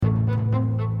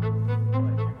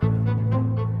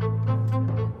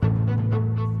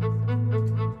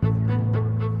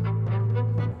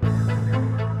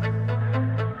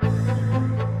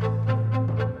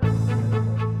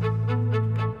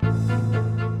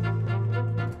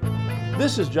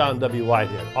This is John W.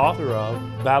 Whitehead, author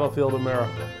of Battlefield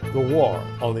America, The War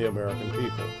on the American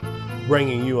People,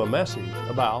 bringing you a message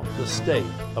about the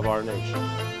state of our nation.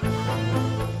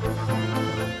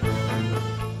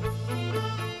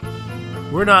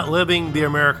 We're not living the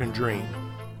American dream.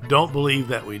 Don't believe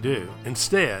that we do.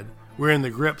 Instead, we're in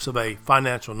the grips of a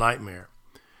financial nightmare.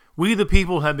 We the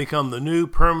people have become the new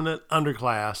permanent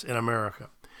underclass in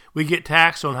America. We get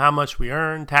taxed on how much we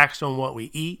earn, taxed on what we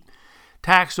eat,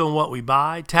 taxed on what we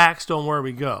buy, taxed on where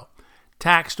we go,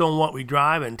 taxed on what we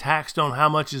drive, and taxed on how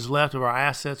much is left of our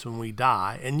assets when we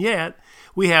die. And yet,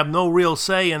 we have no real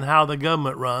say in how the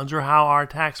government runs or how our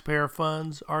taxpayer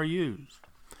funds are used.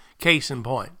 Case in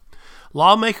point,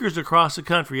 lawmakers across the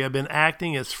country have been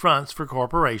acting as fronts for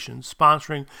corporations,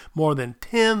 sponsoring more than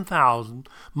 10,000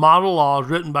 model laws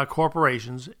written by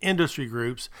corporations, industry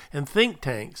groups, and think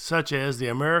tanks such as the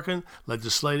American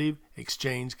Legislative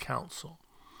Exchange Council.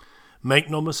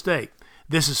 Make no mistake,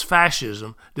 this is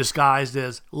fascism disguised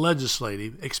as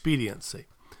legislative expediency.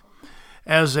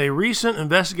 As a recent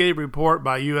investigative report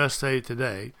by USA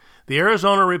Today, the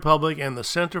Arizona Republic and the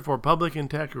Center for Public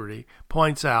Integrity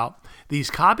points out,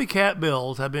 these copycat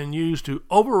bills have been used to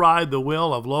override the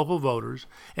will of local voters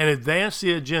and advance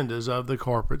the agendas of the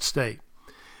corporate state.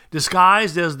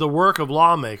 Disguised as the work of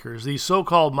lawmakers, these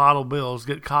so-called model bills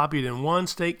get copied in one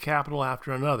state capital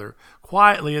after another,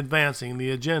 quietly advancing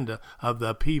the agenda of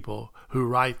the people who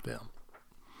write them.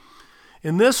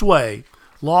 In this way,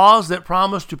 laws that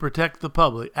promise to protect the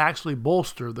public actually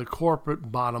bolster the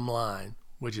corporate bottom line,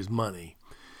 which is money.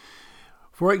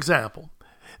 For example,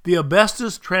 the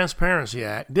Asbestos Transparency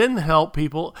Act didn't help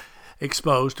people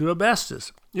exposed to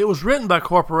asbestos. It was written by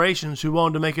corporations who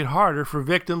wanted to make it harder for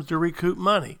victims to recoup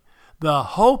money. The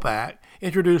HOPE Act,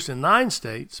 introduced in 9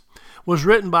 states, was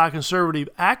written by a conservative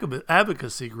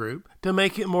advocacy group to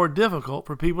make it more difficult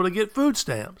for people to get food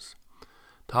stamps.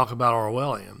 Talk about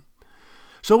Orwellian.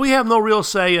 So we have no real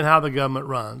say in how the government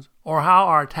runs or how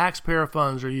our taxpayer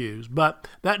funds are used, but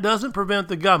that doesn't prevent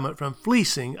the government from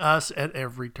fleecing us at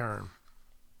every turn.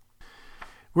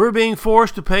 We're being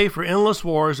forced to pay for endless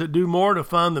wars that do more to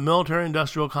fund the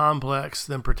military-industrial complex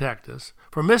than protect us,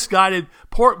 for misguided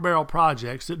pork barrel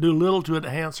projects that do little to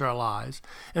enhance our lives,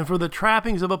 and for the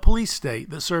trappings of a police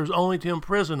state that serves only to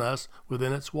imprison us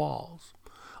within its walls.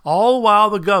 All while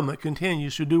the government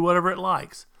continues to do whatever it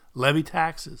likes, levy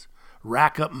taxes,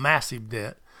 rack up massive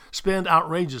debt, spend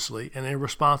outrageously and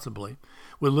irresponsibly,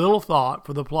 with little thought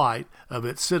for the plight of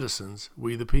its citizens,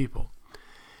 we the people.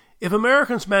 If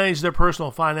Americans managed their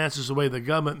personal finances the way the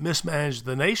government mismanaged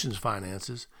the nation's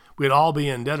finances, we'd all be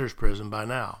in debtor's prison by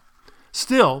now.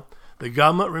 Still, the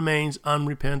government remains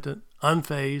unrepentant,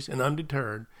 unfazed, and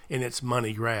undeterred in its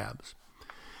money grabs.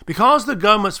 Because the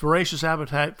government's voracious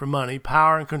appetite for money,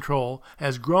 power, and control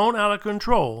has grown out of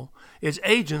control, its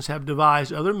agents have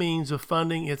devised other means of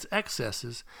funding its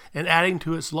excesses and adding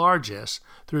to its largesse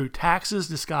through taxes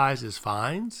disguised as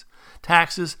fines,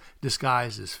 taxes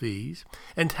disguised as fees,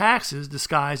 and taxes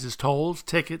disguised as tolls,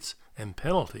 tickets, and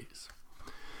penalties.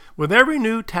 With every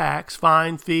new tax,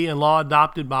 fine, fee, and law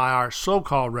adopted by our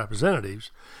so-called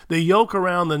representatives, the yoke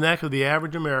around the neck of the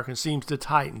average American seems to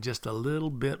tighten just a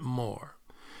little bit more.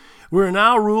 We are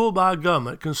now ruled by a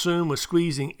government consumed with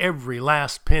squeezing every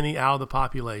last penny out of the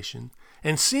population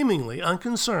and seemingly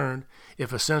unconcerned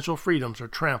if essential freedoms are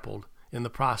trampled in the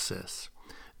process.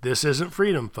 This isn't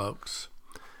freedom, folks.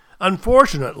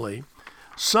 Unfortunately,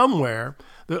 somewhere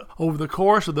over the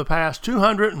course of the past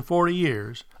 240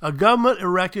 years, a government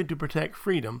erected to protect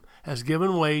freedom has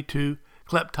given way to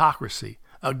kleptocracy,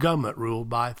 a government ruled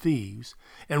by thieves,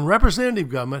 and representative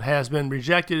government has been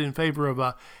rejected in favor of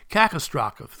a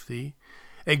kakistocracy,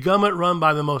 a government run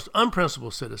by the most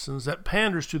unprincipled citizens that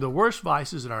panders to the worst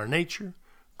vices in our nature,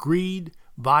 greed,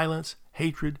 violence,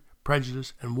 hatred,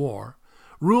 prejudice, and war,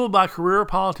 ruled by career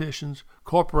politicians,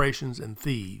 corporations, and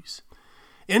thieves,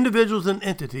 individuals and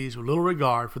entities with little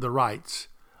regard for the rights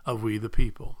of we the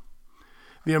people.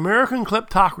 The American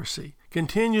kleptocracy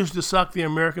continues to suck the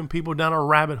American people down a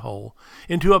rabbit hole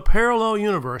into a parallel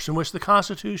universe in which the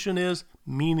Constitution is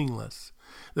meaningless.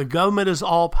 The government is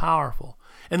all-powerful,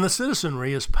 and the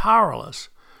citizenry is powerless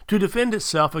to defend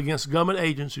itself against government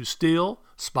agents who steal,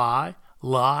 spy,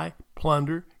 lie,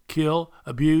 plunder, kill,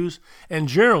 abuse, and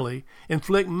generally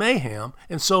inflict mayhem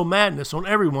and sow madness on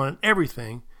everyone and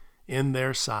everything in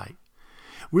their sight.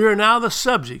 We are now the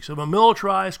subjects of a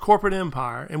militarized corporate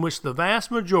empire in which the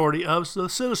vast majority of the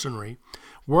citizenry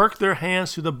work their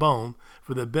hands to the bone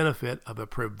for the benefit of a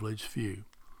privileged few.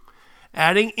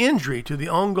 Adding injury to the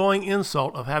ongoing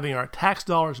insult of having our tax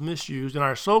dollars misused and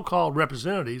our so-called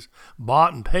representatives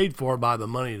bought and paid for by the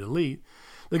moneyed elite,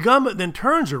 the government then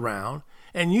turns around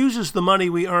and uses the money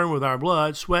we earn with our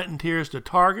blood, sweat, and tears to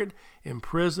target,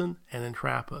 imprison, and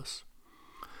entrap us.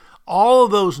 All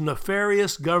of those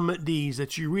nefarious government deeds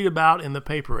that you read about in the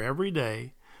paper every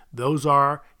day, those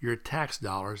are your tax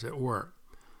dollars at work.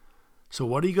 So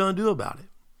what are you going to do about it?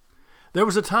 There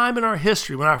was a time in our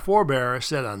history when our forebears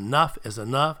said enough is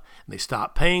enough, and they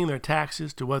stopped paying their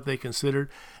taxes to what they considered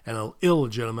an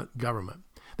illegitimate government.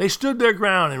 They stood their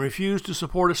ground and refused to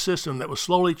support a system that was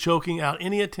slowly choking out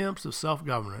any attempts of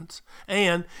self-governance,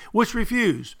 and which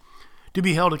refused to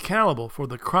be held accountable for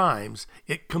the crimes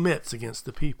it commits against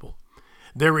the people.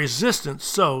 Their resistance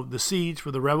sowed the seeds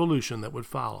for the revolution that would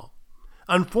follow.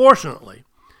 Unfortunately,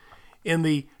 in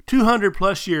the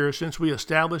 200-plus years since we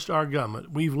established our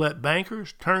government, we've let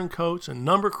bankers, turncoats, and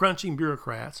number-crunching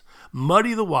bureaucrats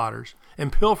muddy the waters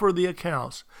and pilfer the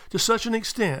accounts to such an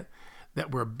extent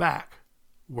that we're back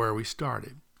where we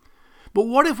started. But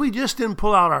what if we just didn't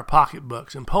pull out our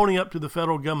pocketbooks and pony up to the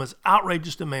federal government's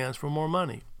outrageous demands for more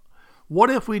money? What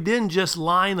if we didn't just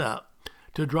line up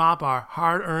to drop our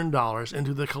hard-earned dollars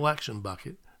into the collection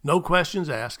bucket, no questions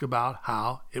asked about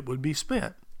how it would be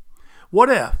spent? What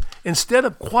if, instead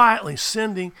of quietly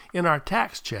sending in our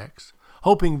tax checks,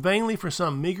 hoping vainly for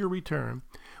some meager return,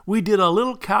 we did a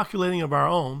little calculating of our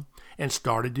own and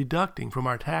started deducting from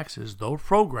our taxes those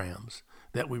programs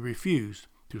that we refused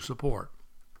to support?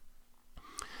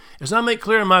 As I make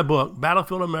clear in my book,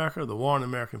 Battlefield America, The War on the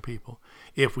American People,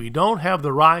 if we don't have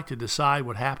the right to decide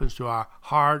what happens to our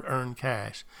hard-earned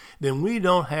cash, then we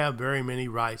don't have very many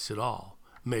rights at all,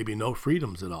 maybe no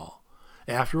freedoms at all.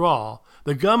 After all,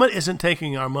 the government isn't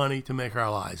taking our money to make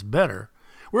our lives better.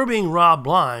 We're being robbed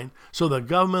blind so the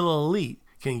governmental elite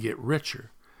can get richer.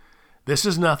 This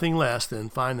is nothing less than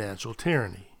financial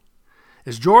tyranny.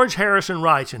 As George Harrison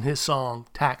writes in his song,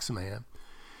 Taxman,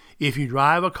 if you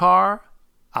drive a car,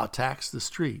 I'll tax the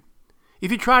street. If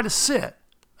you try to sit,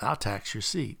 I'll tax your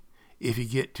seat. If you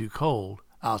get too cold,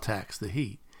 I'll tax the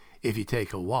heat. If you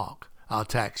take a walk, I'll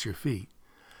tax your feet.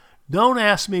 Don't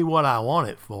ask me what I want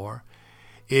it for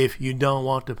if you don't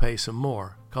want to pay some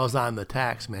more, 'cause I'm the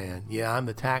tax man. Yeah, I'm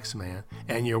the tax man,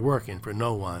 and you're working for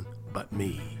no one but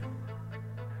me.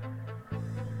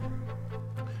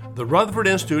 The Rutherford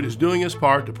Institute is doing its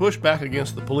part to push back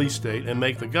against the police state and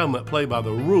make the government play by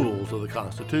the rules of the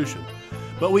Constitution.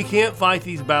 But we can't fight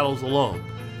these battles alone.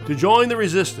 To join the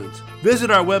resistance, visit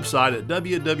our website at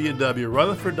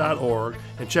www.rutherford.org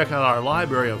and check out our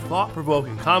library of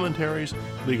thought-provoking commentaries,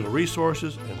 legal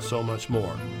resources, and so much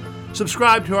more.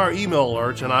 Subscribe to our email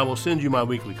alerts and I will send you my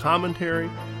weekly commentary,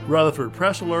 Rutherford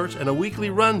Press alerts, and a weekly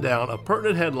rundown of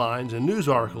pertinent headlines and news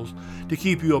articles to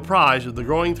keep you apprised of the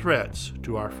growing threats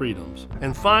to our freedoms.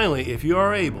 And finally, if you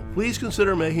are able, please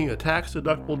consider making a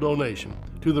tax-deductible donation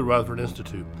to the Rutherford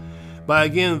Institute by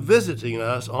again visiting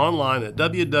us online at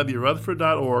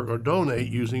www.rutherford.org or donate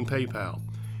using PayPal.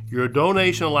 Your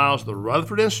donation allows the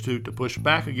Rutherford Institute to push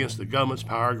back against the government's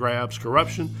power grabs,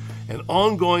 corruption, and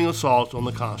ongoing assaults on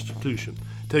the Constitution.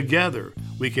 Together,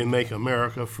 we can make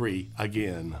America free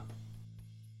again.